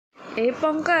এ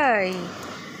পঙ্কাই,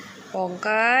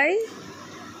 পঙ্কাই,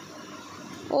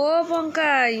 ও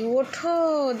পঙ্কাই ওঠো,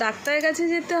 ডাক্তারের কাছে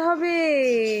যেতে হবে।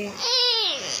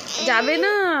 যাবে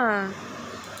না?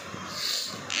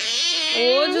 ও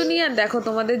জুনিয়র, দেখো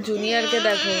তোমাদের জুনিয়রকে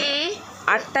দেখো,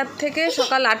 8টার থেকে,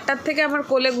 সকাল 8টার থেকে আমার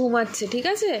কোলে ঘুমাচ্ছে, ঠিক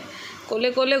আছে? কোলে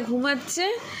কোলে ঘুমাচ্ছে,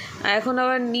 এখন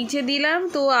আবার নিচে দিলাম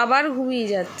তো আবার ঘুমিয়ে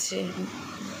যাচ্ছে,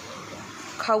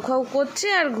 খাও খাও করছে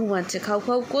আর ঘুমাচ্ছে, খাও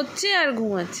খাও করছে আর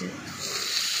ঘুমাচ্ছে।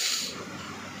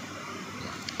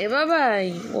 এ বাবাই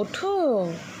ওঠো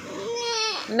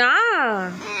না।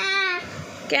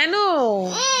 কেন?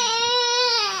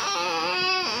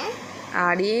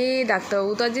 আরে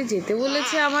ডাক্তারবাবু তো আজ যেতে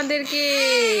বলেছে আমাদেরকে।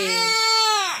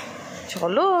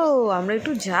 চলো আমরা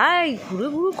একটু যাই, ঘুরু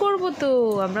ঘুরু করবো তো,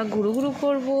 আমরা ঘুরু ঘুরু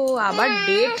করবো, আবার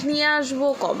ডেট নিয়ে আসবো,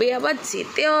 কবে আবার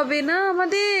যেতে হবে না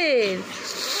আমাদের।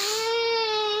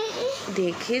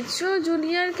 দেখেছো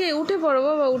জুনিয়রকে? উঠে পড়ো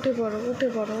বাবা, উঠে পড়ো, উঠে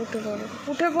পড়ো, উঠে পড়ো,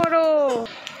 উঠে পড়ো।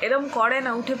 এরম করে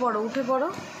না, উঠে পড়ো, উঠে পড়ো।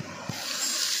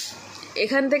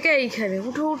 এখান থেকে এইখানে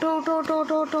উঠো, উঠো, উঠো, উঠো,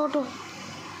 উঠো, ওঠো, ওঠো,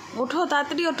 ওঠো,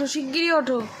 তাড়াতাড়ি ওঠো, শিগগিরই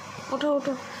ওঠো, ওঠো,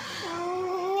 ওঠো।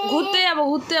 ঘুরতে যাবো,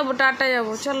 ঘুরতে যাবো, টাটা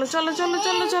যাবো, চলো চলো চলো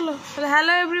চলো চলো।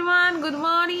 Hello everyone, good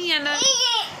morning.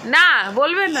 না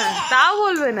বলবে না, তাও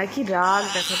বলবে না, কি রাগ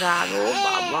দেখো, রাগ। ও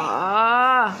বাবা,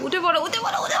 উঠে পড়ো, উঠে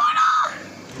পড়ো, উঠে পড়ো।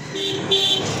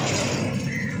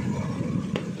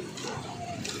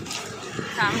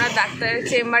 আমরা ডাক্তারের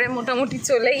চেম্বারে মোটামুটি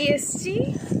চলেই এসছি।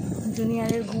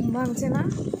 জুনিয়রের ঘুম ভাঙছে না,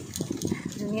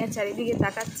 জুনিয়র চারিদিকে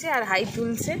তাকাচ্ছে আর হাই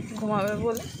তুলছে ঘুমাবে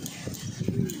বলে।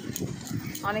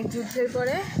 অনেক যুদ্ধের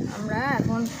পরে আমরা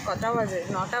এখন কটা বাজে,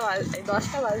 9টা বাজে,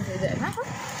 10টা বাজতে যায় না,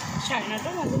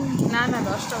 9:30 বাজে, না না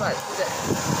 10টা বাজতে যায়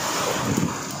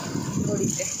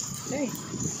ঘড়িতে।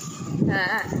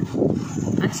 হ্যাঁ,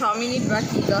 আর 6 মিনিট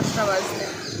বাকি 10টা বাজতে।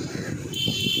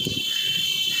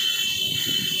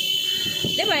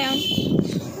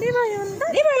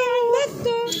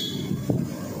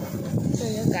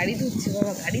 গাড়ি ধুচ্ছে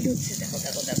বাবা, গাড়ি ধুচ্ছে, দেখো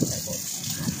দেখো দেখো দেখো।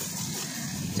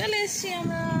 চলে এসছি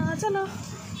আমরা, চলো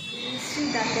এসছি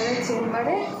ডাক্তারের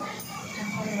চেম্বারে।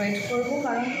 এখন ওয়েট করবো,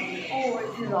 কারণ ও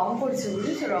একটু রং করছে,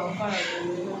 বুঝেছো? রং করার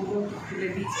খুলে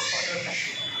দিচ্ছে ফটোটা।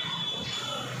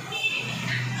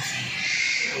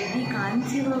 বেবি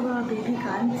কাঁদছে বাবা, বেবি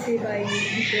কাঁদছে বাইরের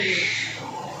ভিতরে।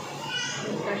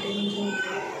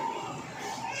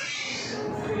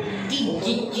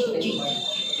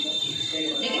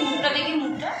 দেখি মুখটা, দেখি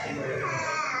মুখটা।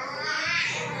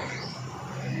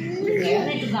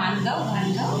 একটু গান গাও, গান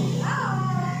গাও।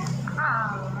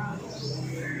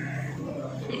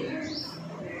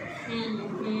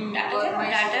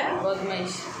 টাটা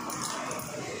বদমাইশ,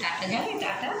 টাটা যাবে,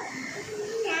 টাটা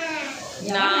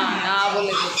না না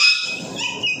বলেছে।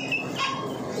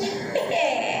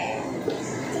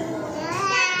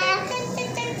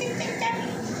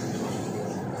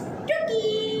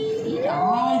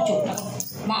 চোখটা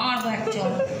মারবো, একটা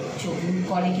চোখ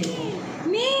করে কিন্তু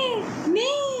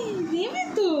নেবে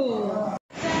তো।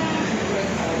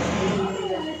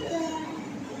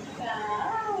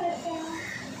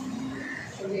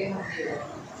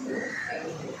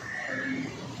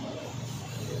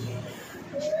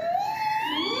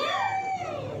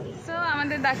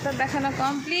 আমাদের ডাক্তার দেখানো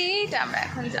কমপ্লিট, আমরা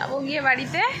এখন যাবো গিয়ে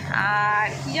বাড়িতে। আর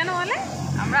কি যেন বলে,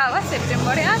 আমরা আবার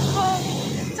সেপ্টেম্বরে আসবো।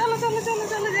 চলো চলো চলো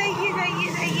চলো, যাই গিয়ে যাই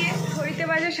গিয়ে যাই গিয়ে। ঘড়িতে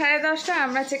বাজে 10:30,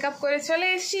 আমরা চেক আপ করে চলে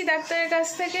এসেছি ডাক্তারের কাছ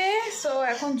থেকে। সো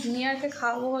এখন জুনিয়রকে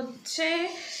খাওয়াবো হচ্ছে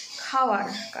খাওয়ার,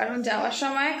 কারণ যাওয়ার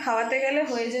সময় খাওয়াতে গেলে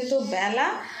হয়ে যেত বেলা,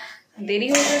 দেরি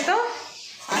হয়ে যেত,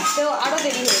 আসতেও আরও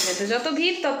দেরি হয়ে যেত, যত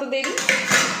ভিড় তত দেরি।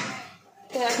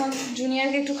 তো এখন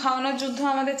জুনিয়রকে একটু খাওয়ানোর যুদ্ধ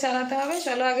আমাদের চালাতে হবে।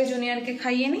 চলো আগে জুনিয়রকে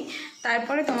খাইয়ে নিই,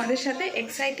 তারপরে তোমাদের সাথে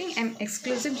এক্সাইটিং অ্যান্ড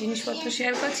এক্সক্লুসিভ জিনিসপত্র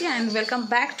শেয়ার করছি। And welcome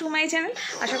back to my channel.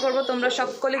 আশা করবো তোমরা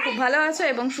সকলে খুব ভালো আছো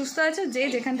এবং সুস্থ আছো, যে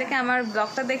যেখান থেকে আমার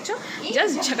ব্লগটা দেখছো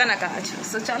জাস্ট ঝাঁকানাকা আছো।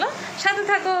 সো চলো সাথে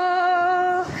থাকো,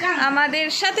 আমাদের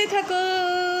সাথে থাকো।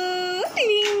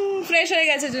 ফ্রেশ হয়ে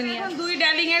গেছে জুনিয়র, দুই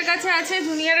ডার্লিংয়ের কাছে আছে।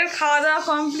 জুনিয়রের খাওয়া দাওয়া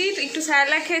কমপ্লিট, একটু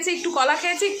স্যালাড খেয়েছে, একটু কলা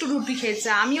খেয়েছে, একটু রুটি খেয়েছে।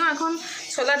 আমিও এখন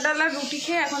ছোলার ডালার রুটি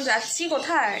খেয়ে এখন যাচ্ছি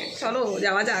কোথায়, চলো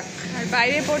যাওয়া যাক। আর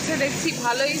বাইরে পড়ছে দেখছি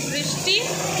ভালোই বৃষ্টি,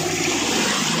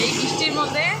 এই বৃষ্টির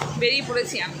মধ্যে বেরিয়ে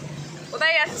পড়েছি আমি।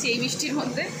 কোথায় যাচ্ছি এই বৃষ্টির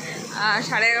মধ্যে?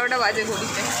 11:30 বাজে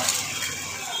ঘড়িতে।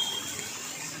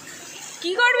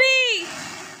 কি করবি?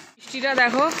 বৃষ্টিটা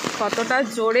দেখো কতটা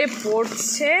জোরে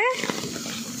পড়ছে,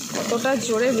 কতটা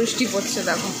জোরে বৃষ্টি পড়ছে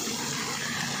দেখো,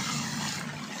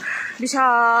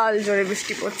 বিশাল জোরে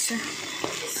বৃষ্টি পড়ছে।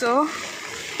 সো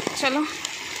চলো।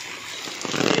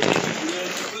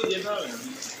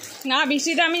 না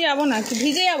বৃষ্টিতে আমি যাবো না,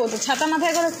 ভিজে যাবো তো, ছাতা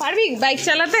মাথায় করে পারবি বাইক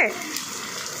চালাতে?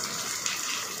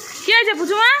 কি হয়েছে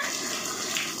পুচুমা?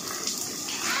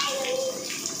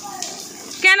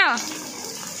 কেন?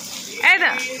 এই তো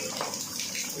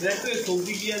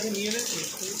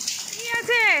কি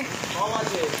আছে?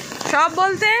 সব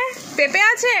বলতে পেঁপে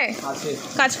আছে,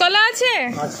 কাঁচকলা আছে।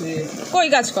 কই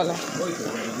কাঁচকলা?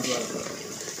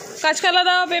 কাঁচকলা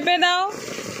দাও, পেঁপে দাও,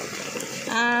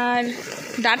 আর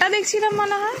ডাটা দেখছিলাম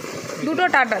মনে হয় দুটো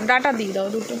ডাটা দিয়ে দাও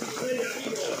দুটো।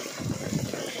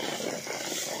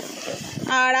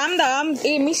 আর আম দাও, আম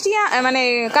এই মিষ্টি মানে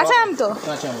কাঁচা আম তো?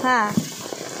 হ্যাঁ।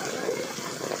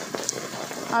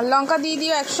 আর লঙ্কা দিয়ে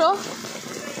দিও 100।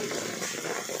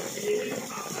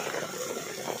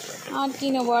 আর কি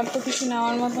নেবো? আর তো কিছু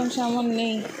নেওয়ার মতন সামান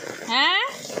নেই। হ্যাঁ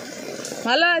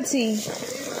ভালো আছি।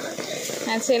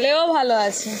 হ্যাঁ ছেলেও ভালো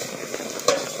আছে।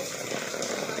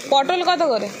 পটল কত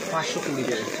করে? 520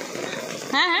 টাকা।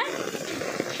 হ্যাঁ হ্যাঁ।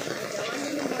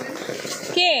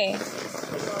 কে?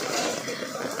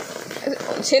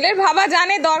 ছেলের বাবা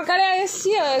জানে দরকারে এসছি,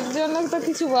 ওর জন্য তো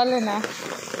কিছু বলে না।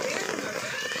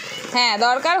 হ্যাঁ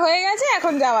দরকার হয়ে গেছে,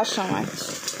 এখন যাওয়ার সময়,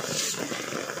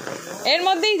 এর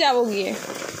মধ্যেই যাব গিয়ে।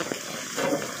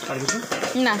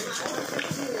 না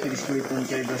 30 20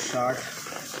 50 10 60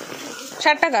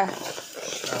 60 টাকা।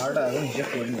 60 এখন হিসাব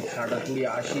করিনি। 60 20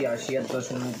 80 80 আর 10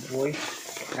 90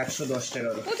 110 টাকা।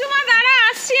 পুচুমা দাঁড়া,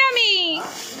 আসছি আমি।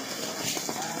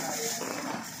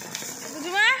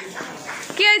 পুচুমা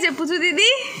কি হয়েছে? পুচু দিদি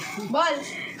বল,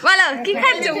 বলো কি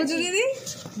খাচ্ছ পুচু দিদি?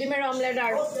 ডিমের অমলেট।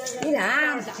 আর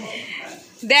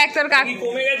দেখ তোর কাকি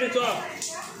কমে গেছে, চ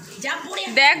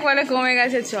দেখ বলে কমে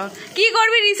গেছে, চ কি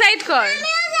করবি ডিসাইড কর।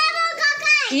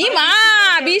 ই মা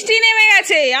বৃষ্টি নেমে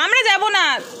গেছে, আমরা যাব না,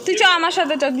 তুই চ আমার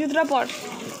সাথে, চ জুতোটা পর।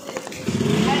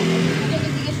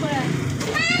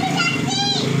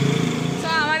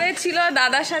 আমাদের ছিল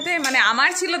দাদার সাথে, মানে আমার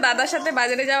ছিল দাদার সাথে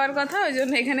বাজারে যাওয়ার কথা, ওই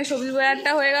জন্য এখানে সবজি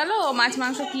বাজারটা হয়ে গেল। ও মাছ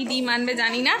মাংস কি ডিম আনবে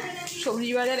জানি না।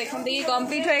 সবজি বাজার এখান থেকেই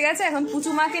কমপ্লিট হয়ে গেছে। এখন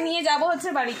পুচু মাকে নিয়ে যাব হচ্ছে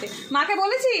বাড়িতে। মাকে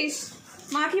বলেছিস?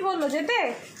 মা কি বললো যেতে?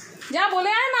 যা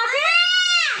বলে আয় মাকে,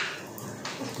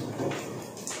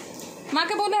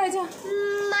 মাকে বলে আয় যা।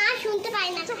 মা শুনতে পাই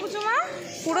না। পুচু মা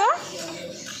পুরো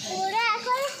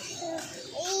এখন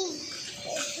এই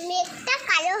মেঘটা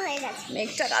কালো হয়ে গেছে।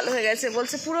 মেঘটা কালো হয়ে গেছে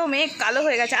বলছে, পুরো মেঘ কালো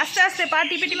হয়ে গেছে। আস্তে আস্তে পা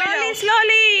টিপে টিপে,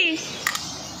 স্লোলি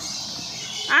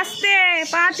আস্তে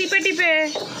পা টিপে টিপে,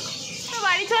 তো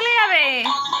বাড়ি চলে যাবে।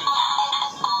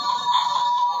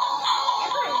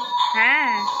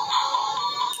 হ্যাঁ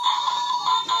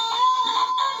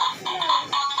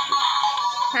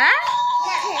হ্যাঁ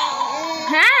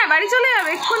হ্যাঁ বাড়ি চলে যাবে,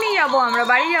 এক্ষুনি যাবো আমরা,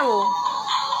 বাড়ি যাবো।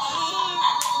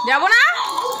 যাবো না?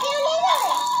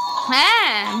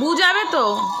 হ্যাঁ বু যাবে তো,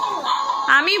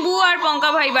 আমি বু আর পঙ্কা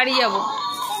ভাই বাড়ি যাব।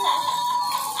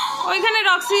 ওইখানে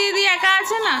রক্সি দিদি একা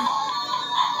আছে না,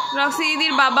 রক্সি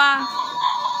দিদির বাবা।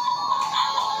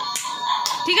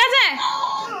 ঠিক আছে,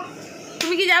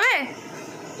 তুমি কি যাবে?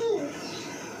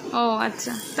 ও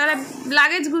আচ্ছা, তাহলে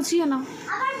লাগেজ গুছিয়ে নাও,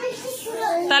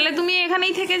 তাহলে তুমি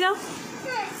এখানেই থেকে যাও।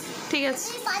 ঠিক আছে।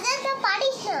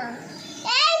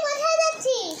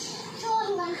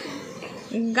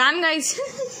 গান গাইছে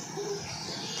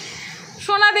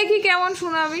শোনা, দেখি কেমন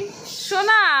শোনাবি।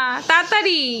 শোনা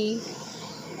তাড়াতাড়ি,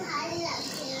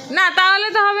 না তাহলে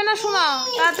তো হবে না, শোনাও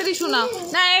তাড়াতাড়ি শোনাও।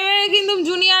 না এবারে কিন্তু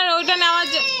জুনিয়র ওইটা নেওয়ার,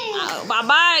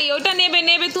 বাবা ওইটা নেবে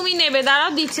নেবে, তুমি নেবে,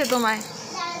 দাঁড়াও দিচ্ছে তোমায়।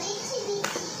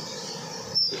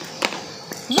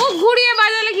 মুখ ঘুরিয়ে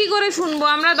বাজালে কি করে শুনবো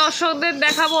আমরা, দর্শকদের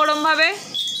দেখাবো ওরম ভাবে।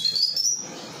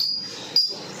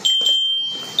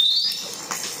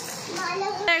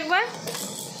 একবার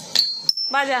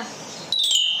বাজা,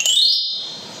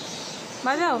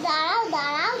 বাজাও।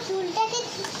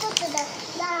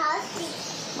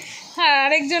 হ্যাঁ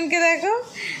আরেকজনকে দেখো,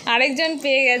 আরেকজন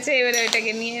পেয়ে গেছে, এবারে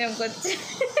ওইটাকে নিয়ে এরকম করছে।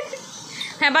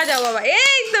 হ্যাঁ বাজাও বাবা,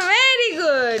 এই তো very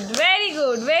good very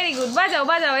good very good, বাজাও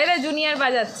বাজাও, এরা জুনিয়র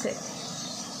বাজাচ্ছে।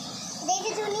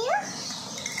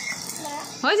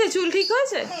 হয়েছে, চুল ঠিক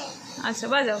হয়েছে? আচ্ছা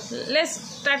বাজাও, লেটস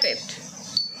স্টার্ট ইট।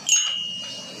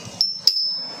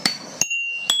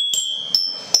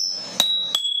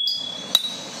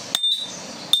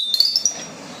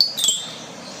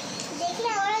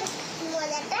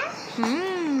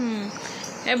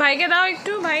 এ ভাইকে দাও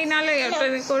একটু, ভাই নালে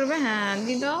করবে। হ্যাঁ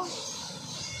দি দাও,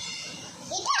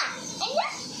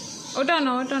 ওটা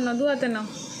নাও, ওটা নাও, দু হাতে নাও।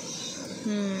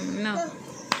 নাও,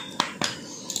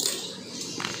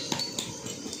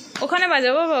 ওখানে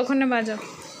বাজাও বাবা, ওখানে বাজাও,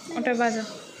 ওটা বাজাও,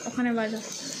 ওখানে বাজাও।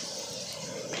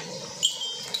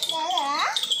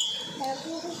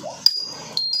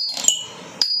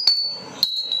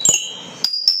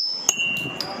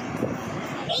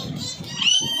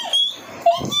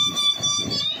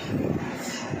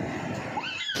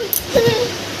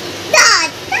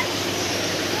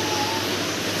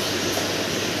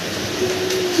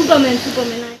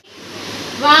 Superman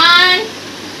 1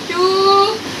 2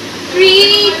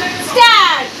 3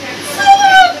 start.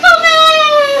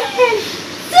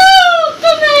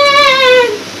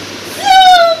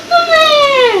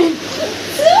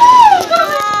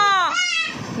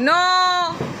 নো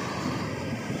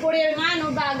পড়ে মা নো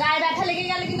গায়ে ব্যথা লেগে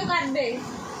গেলে কিন্তু কাটবে।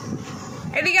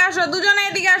 এদিকে আসো দুজনে,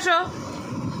 এদিকে আসো।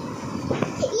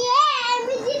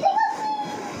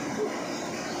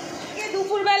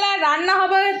 দুপুরবেলা রান্না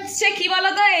হবে হচ্ছে কি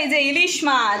বলতো, এই যে ইলিশ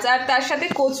মাছ, আর তার সাথে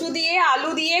কচু দিয়ে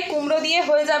আলু দিয়ে কুমড়ো দিয়ে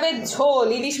হয়ে যাবে ঝোল,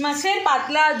 ইলিশ মাছের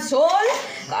পাতলা ঝোল,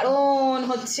 কারণ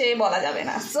হচ্ছে বলা যাবে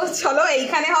না। তো চলো,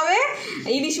 এইখানে হবে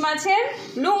ইলিশ মাছের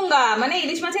লুঙ্গা, মানে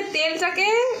ইলিশ মাছের তেলটাকে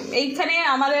এইখানে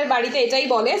আমাদের বাড়িতে এটাই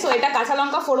বলে। সো এটা কাঁচা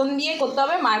লঙ্কা ফোড়ন দিয়ে করতে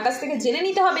হবে, মার কাছ থেকে জেনে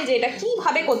নিতে হবে যে এটা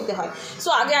কীভাবে করতে হয়। সো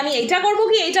আগে আমি এইটা করবো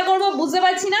কি এইটা করবো বুঝতে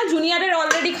পারছি না। জুনিয়রের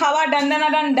অলরেডি খাওয়া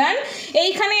ডান।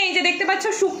 এইখানে এই যে দেখতে পাচ্ছ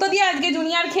শুক্তো দিয়ে আজকে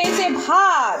জুনিয়র খেয়েছে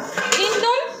ভাত,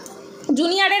 কিন্তু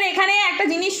জুনিয়রের এখানে একটা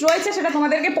জিনিস রয়েছে, সেটা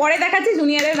তোমাদেরকে পরে দেখাচ্ছি।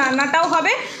 জুনিয়রের রান্নাটাও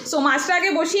হবে। সো মাছটা আগে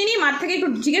বসিয়ে নিই, মার থেকে একটু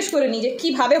জিজ্ঞেস করে নিই যে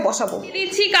কীভাবে বসাবো।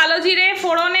 দিচ্ছি কালো জিরে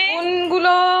ফোড়নে,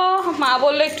 নুনগুলো মা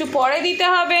বললো একটু পরে দিতে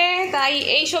হবে, তাই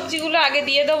এই সবজিগুলো আগে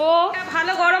দিয়ে দেবো।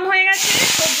 ভালো গরম হয়ে গেছে,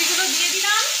 সবজিগুলো দিয়ে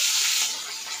দিলাম,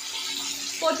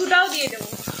 কচুটাও দিয়ে দেবো।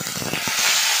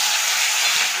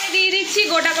 দিয়ে দিচ্ছি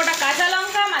গোটা কাঁচা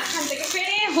লঙ্কা মাঝখান থেকে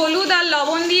ফেলে, হলুদ আর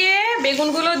লবণ দিয়ে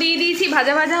বেগুনগুলো দিয়ে দিয়েছি,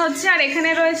 ভাজা হচ্ছে। আর এখানে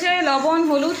রয়েছে লবণ,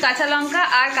 হলুদ, কাঁচা লঙ্কা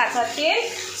আর কাঁচা তেল।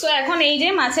 সো এখন এই যে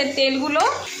মাছের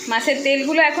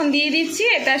তেলগুলো এখন দিয়ে দিচ্ছি।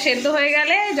 এটা সেদ্ধ হয়ে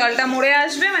গেলে জলটা মরে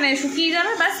আসবে, মানে শুকিয়ে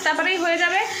যাবে, বাস তারপরেই হয়ে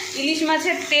যাবে ইলিশ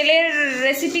মাছের তেলের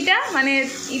রেসিপিটা, মানে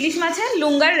ইলিশ মাছের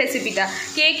লুঙ্গার রেসিপিটা।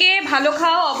 কে ভালো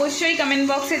খাও অবশ্যই কমেন্ট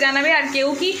বক্সে জানাবে, আর কেউ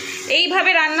কি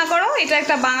এইভাবে রান্না করো, এটা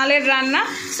একটা বাঙালির রান্না।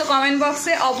 সো কমেন্ট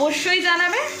বক্সে অবশ্যই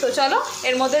জানাবে। তো চলো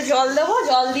এর মধ্যে জল দেবো,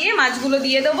 জল দিয়ে মাছগুলো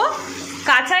দিয়ে দেবো,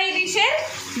 কাঁচা ইলিশের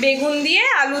বেগুন দিয়ে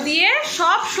আলু দিয়ে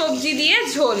সব সবজি দিয়ে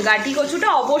ঝোল। গাঠি কচুটা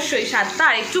অবশ্যই স্বাদটা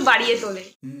আর একটু বাড়িয়ে তোলে।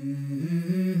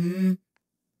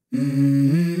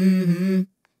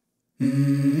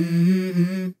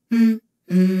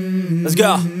 Let's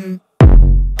go.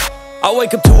 I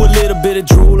wake up to a little bit of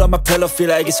drool on my pillow, feel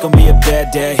like it's gonna be a bad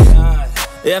day.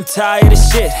 Yeah, I'm tired of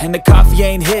shit and the coffee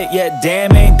ain't hit yet,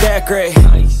 damn ain't that great.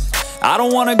 I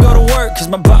don't wanna go to work cause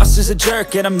my boss is a jerk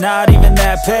and I'm not even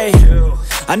that paid.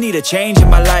 I need a change in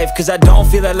my life cause I don't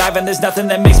feel alive and there's nothing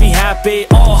that makes me happy.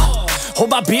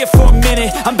 Hold my beer for a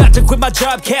minute, I'm about to quit my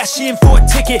job, cash in for a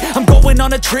ticket. I'm going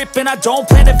on a trip and I don't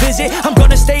plan to visit, I'm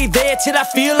gonna stay there till I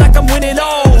feel like I'm winning,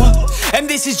 and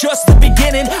this is just the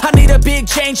beginning. I need a big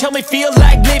change, help me feel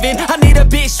like living. I need a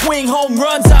big swing, home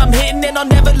runs I'm hitting, and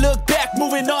I'll never look back,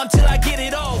 moving on till I get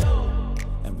it all.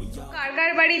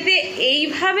 কার বাড়িতে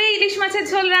এইভাবে ইলিশ মাছের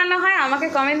ঝোল রান্না হয় আমাকে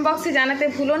comment বক্সে জানাতে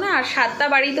ভুলো না। আর স্বাদটা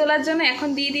বাড়ি তোলার জন্য এখন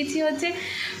দিয়ে দিচ্ছি হচ্ছে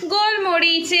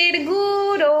গোলমরিচের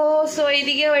গুঁড়ো। সো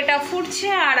এইদিকেও এটা ফুটছে,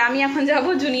 আর আমি এখন যাব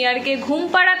জুনিয়রকে ঘুম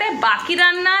পাড়াতে। বাকি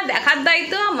রান্না দেখার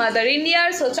দায়িত্ব মাদার ইন্ডিয়ার।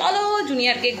 সো চলো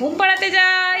জুনিয়রকে ঘুম পাড়াতে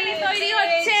যাই। তৈরি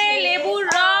হচ্ছে লেবুর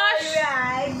রস।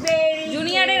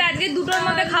 জুনিয়রের আজকে দুটোর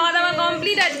মধ্যে খাওয়া দাওয়া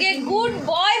কমপ্লিট, আজকে গুড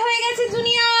বয় হয়ে গেছে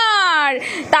জুনিয়র,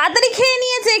 তাড়াতাড়ি খেয়ে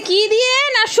নিয়েছে। কি দিয়ে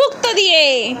না শুক্তো দিয়ে।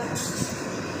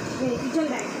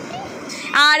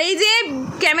 আর এই যে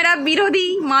ক্যামেরা বিরোধী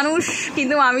মানুষ,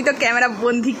 কিন্তু আমি তো ক্যামেরা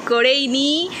বন্দি করেই নি।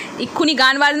 এক্ষুনি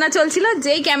গান বাজনা চলছিল,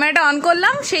 যেই ক্যামেরাটা অন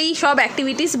করলাম সেই সব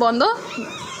অ্যাক্টিভিটিস বন্ধ।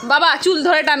 বাবা চুল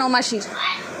ধরে টানো মাসির,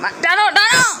 টানো।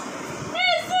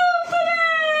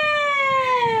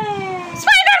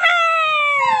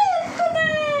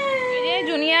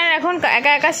 জুনিয়র এখন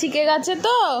একা শিখে গেছে,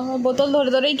 তো বোতল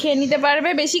ধরেই খেয়ে নিতে পারবে,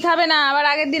 বেশি খাবে না, আবার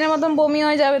আগের দিনের মতন বমি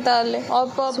হয়ে যাবে। তাহলে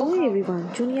এভরিওয়ান,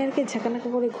 জুনিয়রকে ঝাঁকানাকা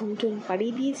করে ঘুমটুম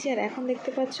পাড়িয়ে দিয়েছি, আর এখন দেখতে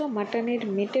পাচ্ছ মাটনের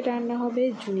মেটে রান্না হবে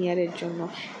জুনিয়রের জন্য।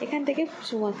 এখান থেকে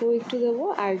সুমাকেও একটু দেবো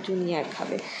আর জুনিয়র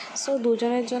খাবে। সো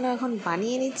দুজনের জন্য এখন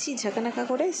বানিয়ে নিচ্ছি ঝাঁকানাকা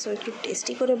করে। সো একটু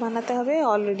টেস্টি করে বানাতে হবে,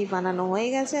 অলরেডি বানানো হয়ে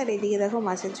গেছে। আর এদিকে দেখো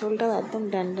মাছের ঝোলটাও একদম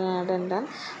ডান,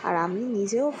 আর আমি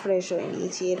নিজেও ফ্রেশ হয়ে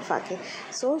নিয়েছি এর ফাঁকে।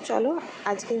 সো চলো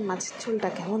আজকের মাছের ঝোলটা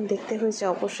কেমন দেখতে হয়েছে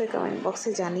অবশ্যই কমেন্ট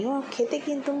বক্সে জানিও। খেতে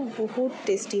কিন্তু বহুত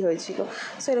টেস্টি হয়েছিল।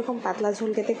 সো এরকম পাতলা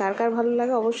ঝোল খেতে কার ভালো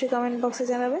লাগে অবশ্যই কমেন্ট বক্সে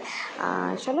জানাবে।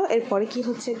 আর চলো এরপরে কি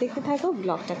হচ্ছে দেখতে থাকো,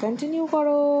 ব্লগটা কন্টিনিউ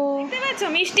করো। দেখতে পাচ্ছ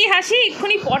মিষ্টি হাসি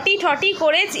এক্ষুনি পটি ঠটি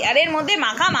করে চেয়ারের মধ্যে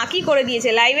মাখামাখি করে দিয়েছে।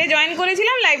 লাইভে জয়েন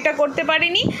করেছিলাম, লাইভটা করতে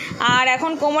পারিনি। আর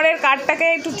এখন কোমরের কাঠটাকে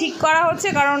একটু ঠিক করা হচ্ছে,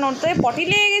 কারণ ওতে পটি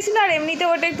লেগে গেছিলো, আর এমনিতে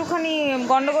ওটা একটুখানি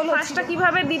গন্ডগোল। হাঁসটা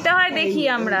কীভাবে দিতে হয় দেখি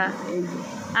আমরা।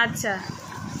 আচ্ছা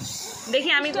দেখি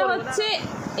আমি তো হচ্ছে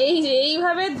এই যে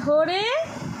এইভাবে ধরে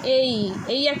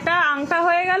এই একটা আংটা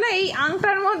হয়ে গেল, এই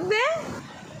আংটার মধ্যে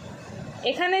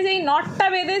এখানে যেই নটটা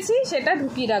বেঁধেছি সেটা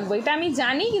ঢুকিয়ে রাখবো। এটা আমি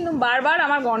জানি, কিন্তু বারবার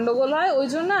আমার গন্ডগোল হয়, ওই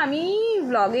জন্য আমি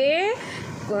ব্লগে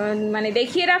মানে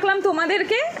দেখিয়ে রাখলাম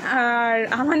তোমাদেরকে, আর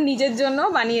আমার নিজের জন্য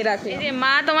বানিয়ে রাখলাম। এই যে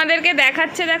মা তোমাদেরকে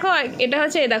দেখাচ্ছে, দেখো এটা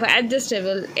হচ্ছে, এই দেখো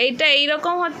অ্যাডজাস্টেবল, এইটা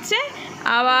এইরকম হচ্ছে,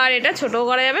 আবার এটা ছোট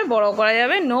করা যাবে, বড় করা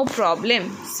যাবে, নো প্রবলেম।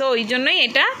 সো ওই জন্যই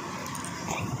এটা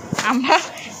আমরা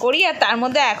করি। আর তার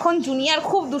মধ্যে এখন জুনিয়র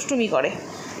খুব দুষ্টুমি করে,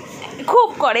 খুব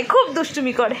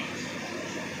দুষ্টুমি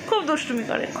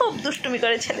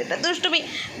করে ছেলেটা,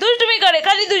 দুষ্টুমি করে,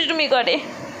 খালি দুষ্টুমি করে।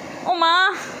 ও মা,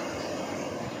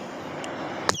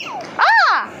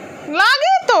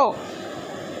 লাগে তো,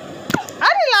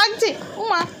 আরে লাগছে। ও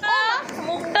মা,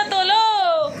 মুখটা তোলো,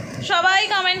 সবাই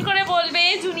কমেন্ট করে বলবে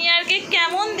জুনিয়রকে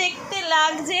কেমন দেখতে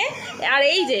লাগছে। আর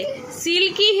এই যে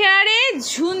সিল্কি হেয়ারে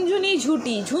ঝুনঝুনি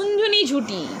ঝুটি,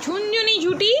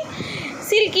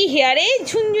 সিল্কি হেয়ারে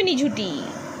ঝুনঝুনি ঝুটি।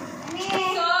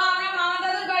 তো আমরা মামা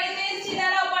দাদুর বাড়িতে এসেছি,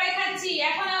 দাঁড়াও পরে খাচ্ছি।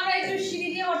 এখন আমরা একটু সিঁড়ি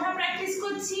দিয়ে ওঠা প্র্যাকটিস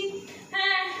করছি।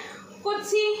 হ্যাঁ,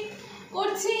 করছি।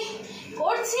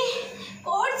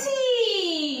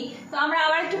 তো আমরা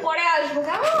আবার একটু পরে আসবো,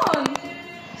 কেমন?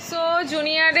 সো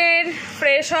জুনিয়রের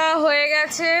ফ্রেশ হয়ে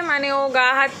গেছে, মানে ও গা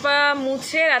হাত পা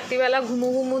মুছে, রাত্রিবেলা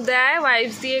ঘুমু দেয়,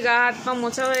 ওয়াইপস দিয়ে গা হাত পা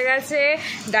মোছা হয়ে গেছে,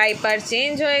 ডাইপার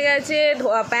চেঞ্জ হয়ে গেছে,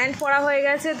 ধোয়া প্যান্ট পরা হয়ে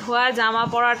গেছে, ধোয়া জামা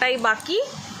পরাটাই বাকি।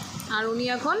 আর উনি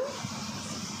এখন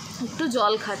একটু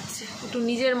জল খাচ্ছে, একটু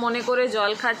নিজের মনে করে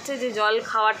জল খাচ্ছে, যে জল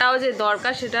খাওয়াটাও যে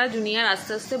দরকার সেটা জুনিয়র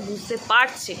আস্তে আস্তে বুঝতে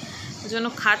পারছে, ওই জন্য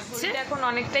খাচ্ছে। এখন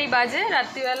অনেকটাই বাজে,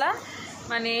 রাত্রিবেলা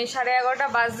মানে 11:30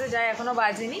 বাজতে যায়, এখনও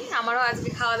বাজেনি। আমারও আজকে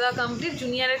খাওয়া দাওয়া কমপ্লিট,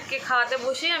 জুনিয়রকে খাওয়াতে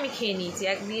বসেই আমি খেয়ে নিয়েছি,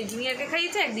 একদিকে জুনিয়রকে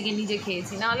খাইয়েছি, একদিকে নিজে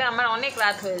খেয়েছি, নাহলে আমার অনেক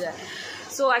রাত হয়ে যায়।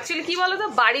 সো অ্যাকচুয়ালি কী বলো তো,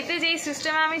 বাড়িতে যেই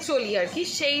সিস্টেমে আমি চলি আর কি,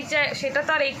 সেটা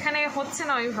তো আর এখানে হচ্ছে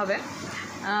না ওইভাবে।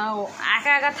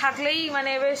 একা থাকলেই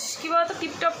মানে বেশ কী বলতো,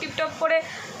 টিপটপ করে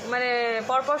মানে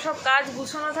পরপর সব কাজ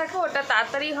গুছানো থাকে, ওটা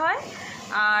তাড়াতাড়ি হয়।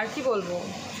 আর কি বলবো,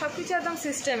 সব কিছু একদম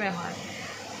সিস্টেমে হয়।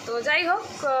 তো যাই হোক,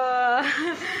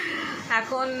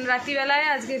 এখন রাত্রিবেলায়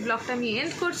আজকে ব্লগটা আমি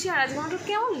এন্ড করছি। আর আজকে আমার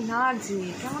কেমন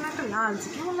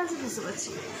লাগছে বুঝতে পারছি।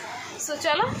 সো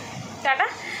চলো, টাটা।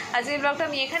 আজকের ব্লগটা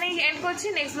আমি এখানেই এন্ড করছি।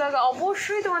 নেক্সট ব্লগে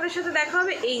অবশ্যই তোমাদের সাথে দেখা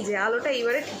হবে। এই যে আলোটা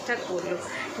এইবারে ঠিকঠাক করলো,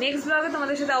 নেক্সট ব্লগে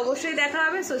তোমাদের সাথে অবশ্যই দেখা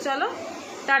হবে। সো চলো,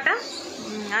 টাটা।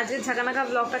 আজকের ঝাঁকানাকা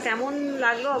ব্লগটা কেমন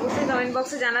লাগলো অবশ্যই কমেন্ট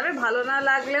বক্সে জানাবে। ভালো না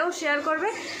লাগলেও শেয়ার করবে,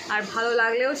 আর ভালো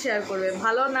লাগলেও শেয়ার করবে।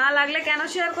 ভালো না লাগলে কেন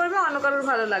শেয়ার করবে, অন্য কারোর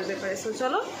ভালো লাগতে পারে। সো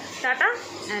চলো, টাটা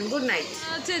অ্যান্ড গুড নাইট।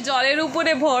 হচ্ছে জলের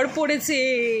উপরে ভর পড়েছে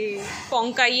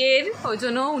পঙ্কাইয়ের, ওই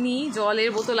জন্য উনি জলের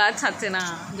বোতল আর ছাড়ছে না,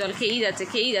 জল খেয়েই যাচ্ছে।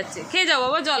 খেয়ে যাও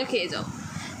বাবা, জল খেয়ে যাও।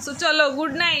 সো চলো,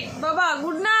 গুড নাইট বাবা,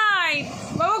 গুড নাইট।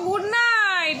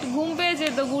 ঘুম পেয়েছে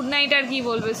তো গুড নাইট আর কি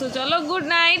বলবে। সো চলো, গুড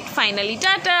নাইট, ফাইনালি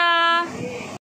টাটা।